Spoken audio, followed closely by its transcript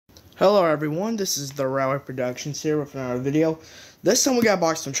Hello everyone, this is the Railway Productions here with another video. This time we got a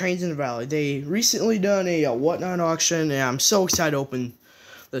box from Trainsinthevalley. They recently done a whatnot auction and I'm so excited to open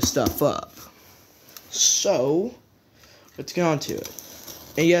this stuff up. So, let's get on to it.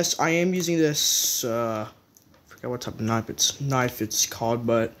 And yes, I am using this, I forgot what type of knife it's called,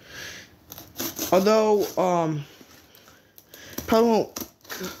 but although, probably won't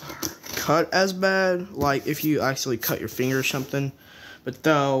cut as bad, like if you actually cut your finger or something, but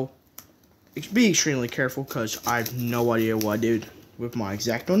though, be extremely careful because I have no idea what I did with my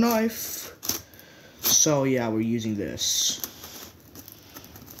X-Acto knife. So yeah, we're using this.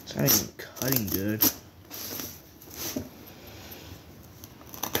 It's not even cutting good.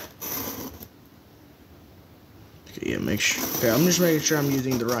 Okay, yeah, make sure. Okay, I'm just making sure I'm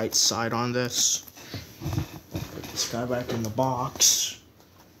using the right side on this. Put this guy back in the box.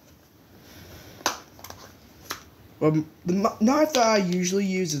 The knife that I usually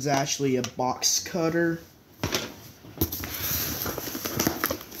use is actually a box cutter. In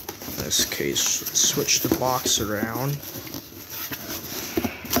this case, let's switch the box around.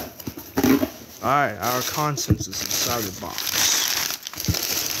 Alright, our contents is inside the box.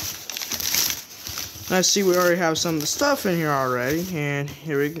 I see we already have some of the stuff in here already, and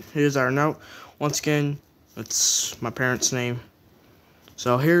here's our note. Once again, it's my parents' name.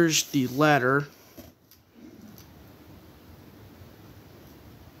 So here's the letter.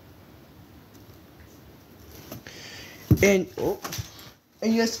 And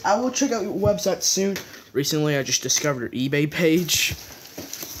yes, I will check out your website soon. Recently, I just discovered an eBay page.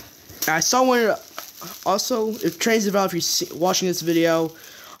 I saw one. Also, if Trainsinthevalley, if you're watching this video,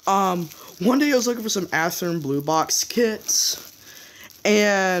 one day I was looking for some Atherton Blue Box kits,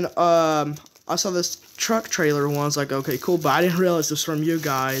 and I saw this truck trailer one. I was like, okay, cool, but I didn't realize this was from you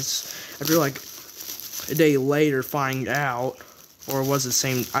guys. After like a day later, find out, or was it the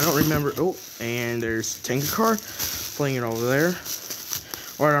same? I don't remember. Oh, and there's a tanker car. Playing it over there,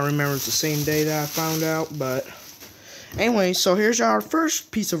 or I don't remember it's the same day that I found out, but anyway, so here's our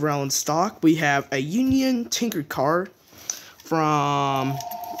first piece of Relland stock. We have a Union Tinker car from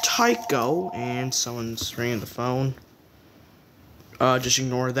Tyco, and someone's ringing the phone. Just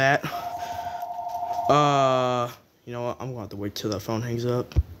ignore that. You know what, I'm gonna have to wait till the phone hangs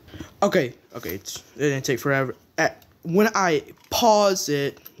up. Okay, it didn't take forever. When I paused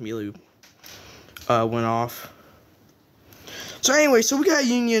it, immediately went off. So anyway, so we got a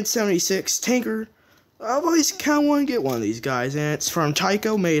Union 76 tanker. I've always kind of wanted to get one of these guys, and it's from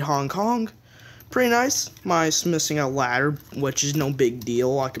Tyco, made Hong Kong. Pretty nice. Mine's missing a ladder, which is no big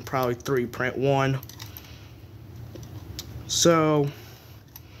deal. I can probably 3-print one. So,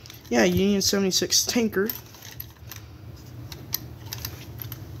 yeah, Union 76 tanker.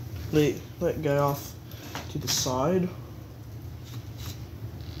 Let go off to the side.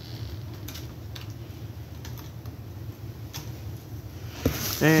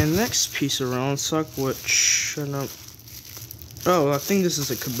 And next piece of Relland stock, which I don't. Oh, I think this is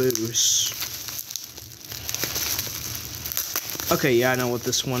a caboose. Okay, yeah, I know what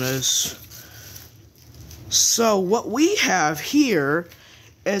this one is. So what we have here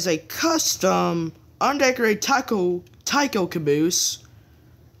is a custom undecorated Tyco caboose,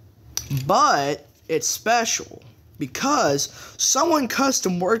 but it's special because someone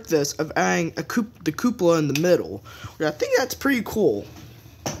custom worked this of adding the cupola in the middle. I think that's pretty cool.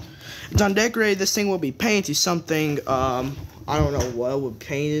 It's undecorated. This thing will be painted to something, I don't know what it would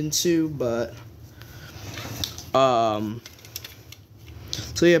paint into, but, so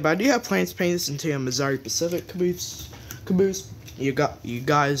yeah, but I do have plans to paint this into a Missouri Pacific caboose. You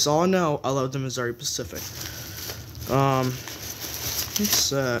guys all know I love the Missouri Pacific. Oh,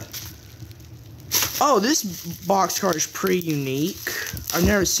 this boxcar is pretty unique. I've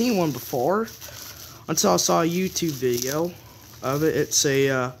never seen one before until I saw a YouTube video of it. It's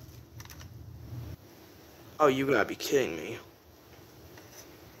a, oh, you gotta be kidding me.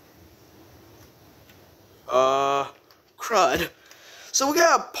 Crud. So we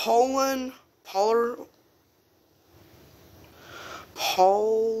got a Polaroid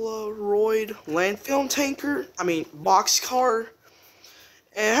landfill tanker. I mean, boxcar.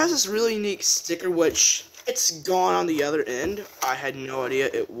 And it has this really unique sticker, which it's gone on the other end. I had no idea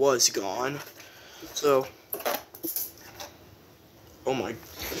it was gone. So, oh my.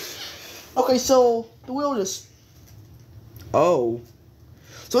 Okay, so the wheel just. Oh.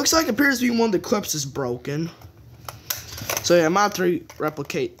 So it looks like it appears to be one of the clips is broken. So yeah, I'm about to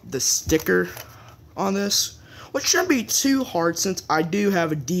replicate the sticker on this, which shouldn't be too hard since I do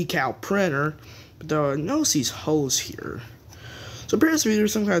have a decal printer. But there are notice these holes here. So it appears to be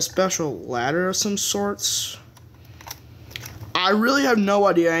there's some kind of special ladder of some sorts. I really have no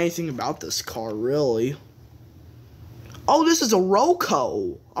idea anything about this car, really. Oh, this is a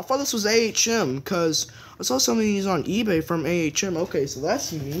Roco. I thought this was AHM because I saw some of these on eBay from AHM. Okay, so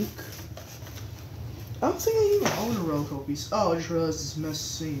that's unique. I don't think I even own a Roco piece. Oh, I just realized it's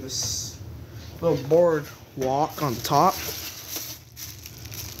missing this little board walk on the top.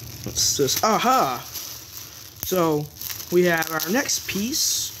 What's this? Aha! So, we have our next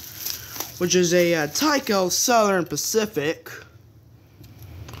piece, which is a Tyco Southern Pacific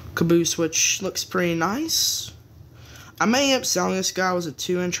caboose, which looks pretty nice. I may end up selling this guy. I wasn't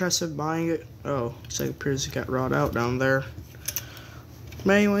too interested in buying it. Oh, looks like it appears it got rotted out down there.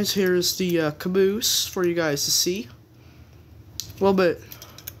 But anyways, here's the caboose for you guys to see. A little bit.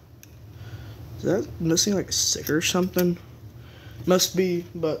 Is that missing like a sticker or something? Must be,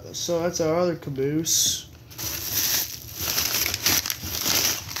 but so that's our other caboose.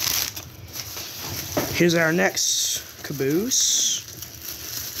 Here's our next caboose.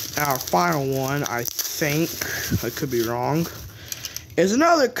 Our final one, I think, I could be wrong, is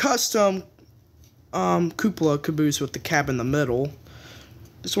another custom cupola caboose with the cab in the middle.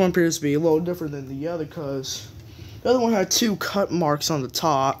 This one appears to be a little different than the other because the other one had 2 cut marks on the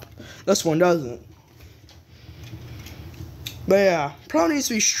top. This one doesn't. But yeah, probably needs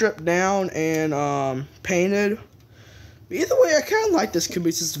to be stripped down and painted. But either way, I kind of like this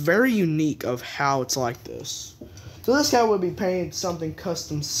caboose. It's very unique of how it's like this. So this guy will be painted something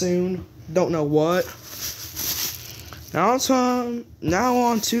custom soon. Don't know what. Now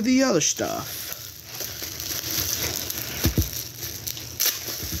on to the other stuff.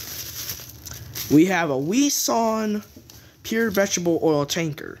 We have a Wison pure vegetable oil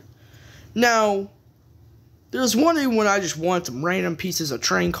tanker. Now, there's one day when I just wanted some random pieces of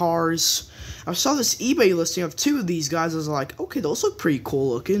train cars. I saw this eBay listing of 2 of these guys. I was like, okay, those look pretty cool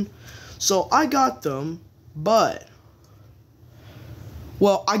looking. So I got them, but,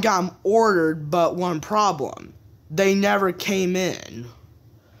 well, I got them ordered, but one problem. They never came in.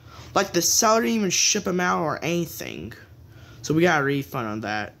 Like, the seller didn't even ship them out or anything. So we got a refund on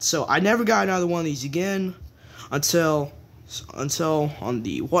that. So I never got another one of these again until on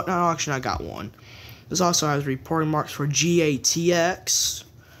the Whatnot auction I got one. This also has reporting marks for GATX.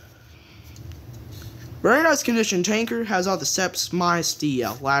 Very nice condition tanker. Has all the steps minus the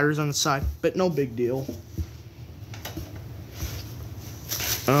ladders on the side, but no big deal.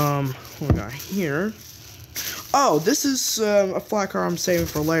 What we got here? Oh, this is a flat car I'm saving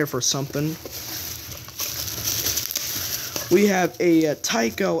for later for something. We have a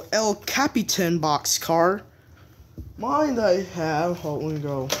Tyco El Capitan box car. Mine that I have, hold on, let me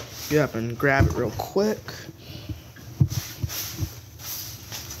go get up and grab it real quick.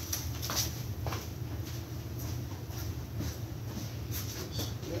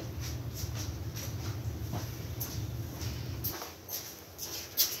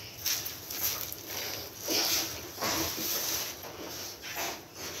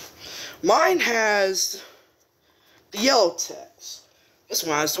 Mine has the yellow text. This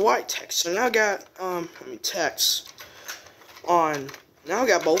one has the white text. So now I got text on. Now I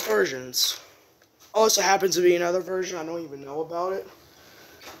got both versions. Also happens to be another version I don't even know about it.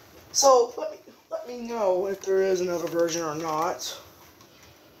 So let me know if there is another version or not.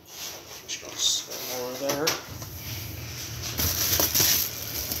 Just gonna set over there.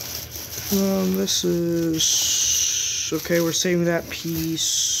 This is okay. We're saving that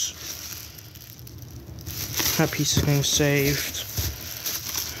piece. That piece is getting saved.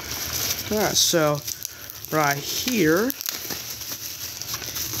 Alright, so right here,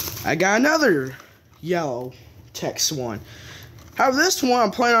 I got another yellow text one. However, this one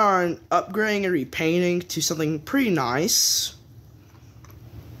I'm planning on upgrading and repainting to something pretty nice.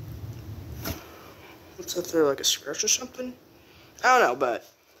 What's up there, like a scratch or something? I don't know, but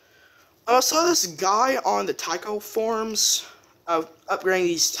I saw this guy on the Tyco forums of upgrading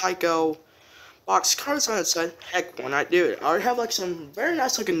these Tyco box cars on it. Said, heck, why not do it? I already have like some very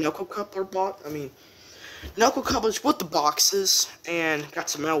nice looking knuckle coupler knuckle couplers with the boxes, and got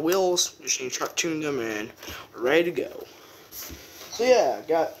some metal wheels. Just need to truck tune them, and we're ready to go. So yeah,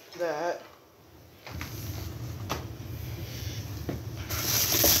 got that.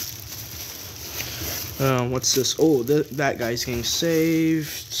 What's this? Oh, that guy's getting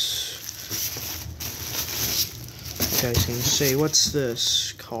saved. That guy's getting saved. What's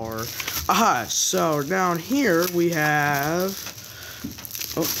this car? Aha, so down here we have,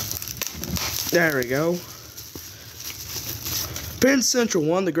 oh, there we go. Penn Central,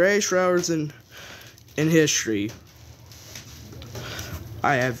 one of the greatest railroads in history.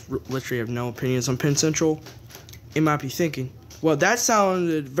 I literally have no opinions on Penn Central. You might be thinking, well, that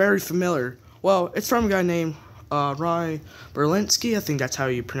sounded very familiar. Well, it's from a guy named Berlinski, I think that's how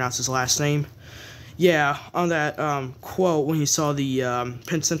you pronounce his last name. Yeah, on that quote when he saw the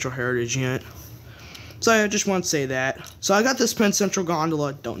Penn Central Heritage unit. So I just want to say that. So I got this Penn Central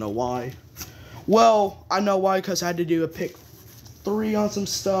gondola. Don't know why. Well, I know why, because I had to do a pick 3 on some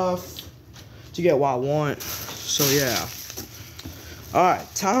stuff to get what I want. So yeah.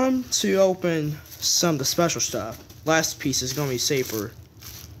 Alright, time to open some of the special stuff. Last piece is going to be safer.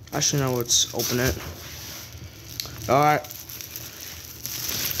 Actually, no, let's open it. Alright.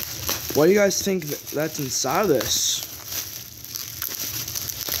 What do you guys think that's inside of this?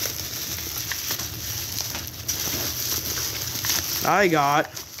 I got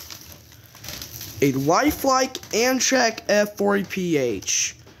a lifelike Amtrak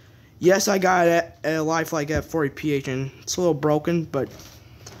F40PH. Yes, I got a lifelike F40PH, and it's a little broken, but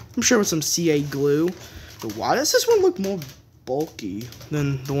I'm sure with some CA glue. But why does this one look more bulky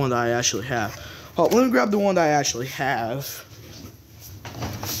than the one that I actually have? Oh, let me grab the one that I actually have.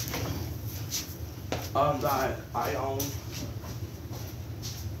 That I own.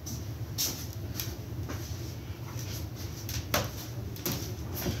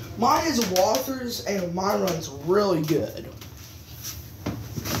 Mine is Walther's, and mine runs really good.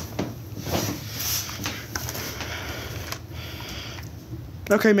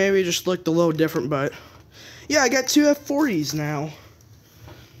 Okay, maybe it just looked a little different, but yeah, I got 2 F40s now.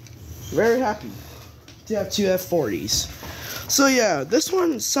 Very happy to have 2 F40s. So yeah, this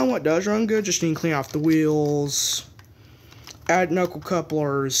one somewhat does run good. Just need to clean off the wheels, add knuckle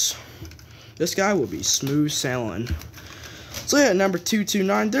couplers. This guy will be smooth sailing. So yeah, number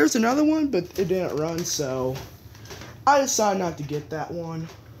 229. There's another one, but it didn't run, so I decided not to get that one.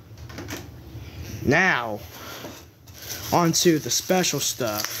 Now, onto the special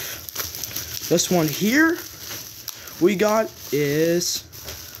stuff. This one here we got is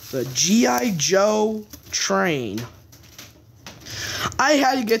the G.I. Joe train. I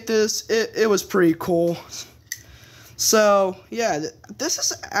had to get this. It was pretty cool. So, yeah, this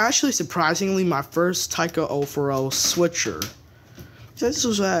is actually surprisingly my first Tyco 040 switcher. This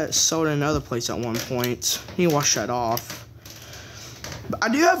was sold in another place at one point. You can wash that off. But I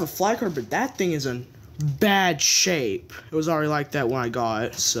do have a flat card, but that thing is in bad shape. It was already like that when I got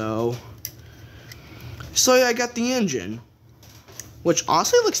it, so yeah, I got the engine, which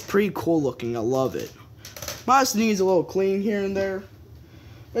honestly looks pretty cool looking. I love it. Mine just needs a little clean here and there,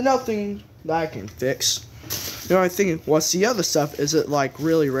 but nothing that I can fix. You know, I'm thinking, what's the other stuff? Is it like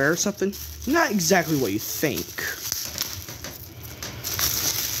really rare or something? Not exactly what you think.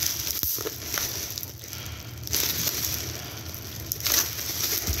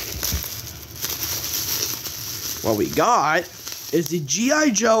 What we got is the G.I.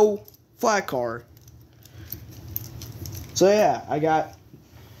 Joe flat car. So yeah, I got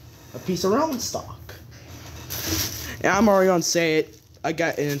a piece of rolling stock. And I'm already gonna say it, I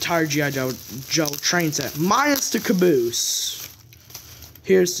got an entire G.I. Joe train set, minus the caboose.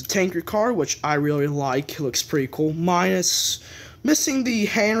 Here's the tanker car, which I really like. It looks pretty cool. Missing the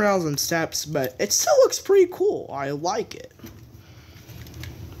handrails and steps, but it still looks pretty cool. I like it.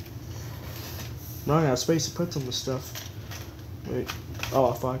 Running out of space to put some of the stuff. Wait.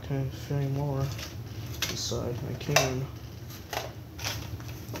 Oh, if I can fit any more this side, I can.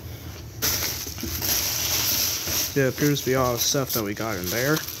 Yeah, it appears to be all the stuff that we got in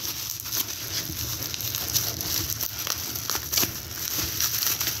there.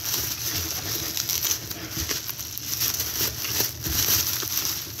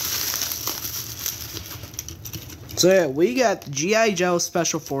 So yeah, we got the G.I. Joe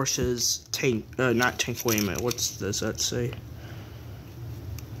Special Forces tank, not tank, wait a minute, what's does that say?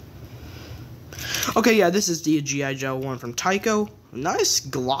 Okay, yeah, this is the G.I. Joe one from Tyco. Nice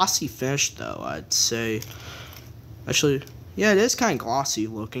glossy finish though, I'd say. Actually, yeah, it is kind of glossy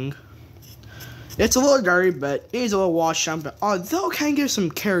looking. It's a little dirty, but it needs a little wash down, but they'll kind of give some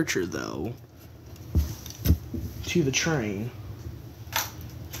character though to the train. I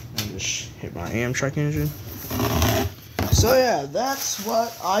just hit my Amtrak engine. So yeah, that's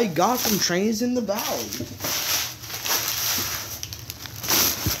what I got from Trains in the Valley.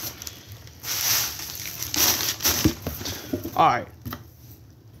 Alright,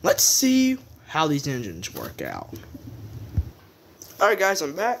 let's see how these engines work out. Alright guys,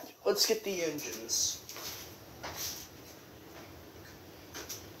 I'm back. Let's get the engines.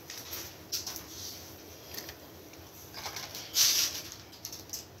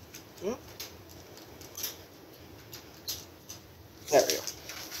 There we go.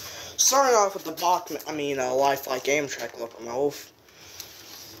 Starting off with the lifelike Amtrak locomotive.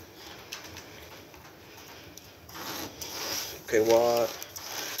 Okay, what?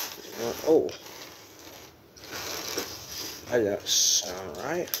 Oh. That doesn't sound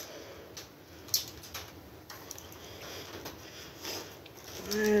right.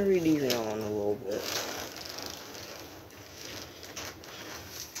 Derailing a little bit.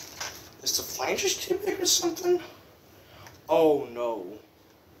 Is the flanges too big or something? Oh no.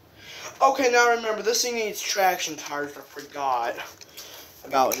 Okay, now remember, this thing needs traction tires. I forgot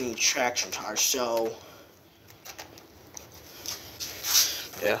about needing traction tires, so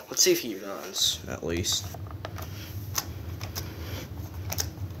yeah, let's see if he runs, at least.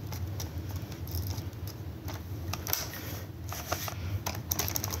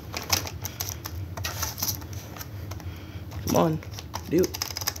 Come on, do it.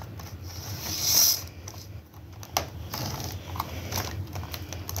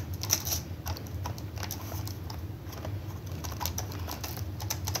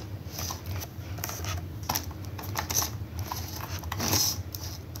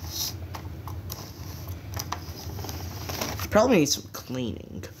 Probably needs some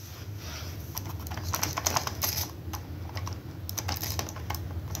cleaning.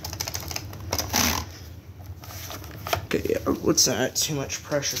 Okay, yeah, let's not add too much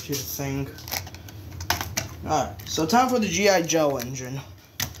pressure to the thing. Alright, so time for the G.I. Joe engine.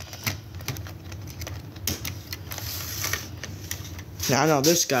 Now I know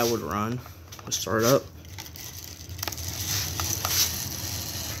this guy would run. Let's start up.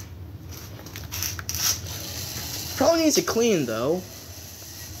 Probably needs to clean though.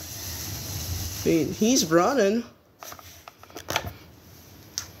 I mean, he's running.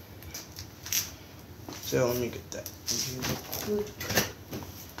 So let me get that.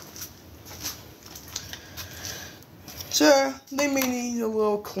 So they may need a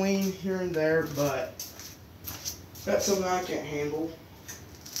little clean here and there, but that's something I can't handle.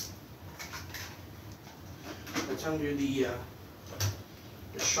 Let's undo the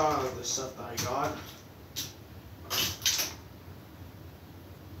shot of the stuff that I got.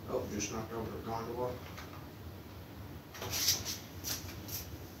 Oh, just knocked over the gondola.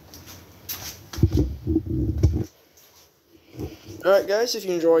 Alright guys, if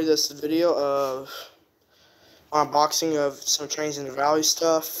you enjoyed this video of unboxing of some Trainsinthevalley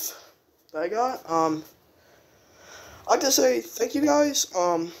stuff that I got, I'd like to say thank you guys.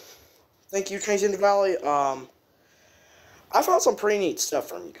 Thank you Trainsinthevalley. I found some pretty neat stuff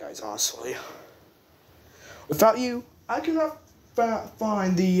from you guys, honestly. Without you, I cannot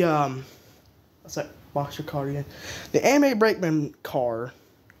find the what's that boxer car again? The anime brakeman car.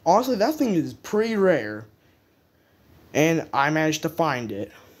 Honestly, that thing is pretty rare, and I managed to find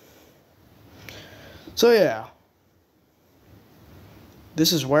it. So yeah,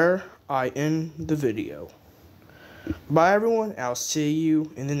 this is where I end the video. Bye everyone, I'll see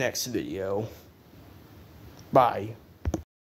you in the next video. Bye.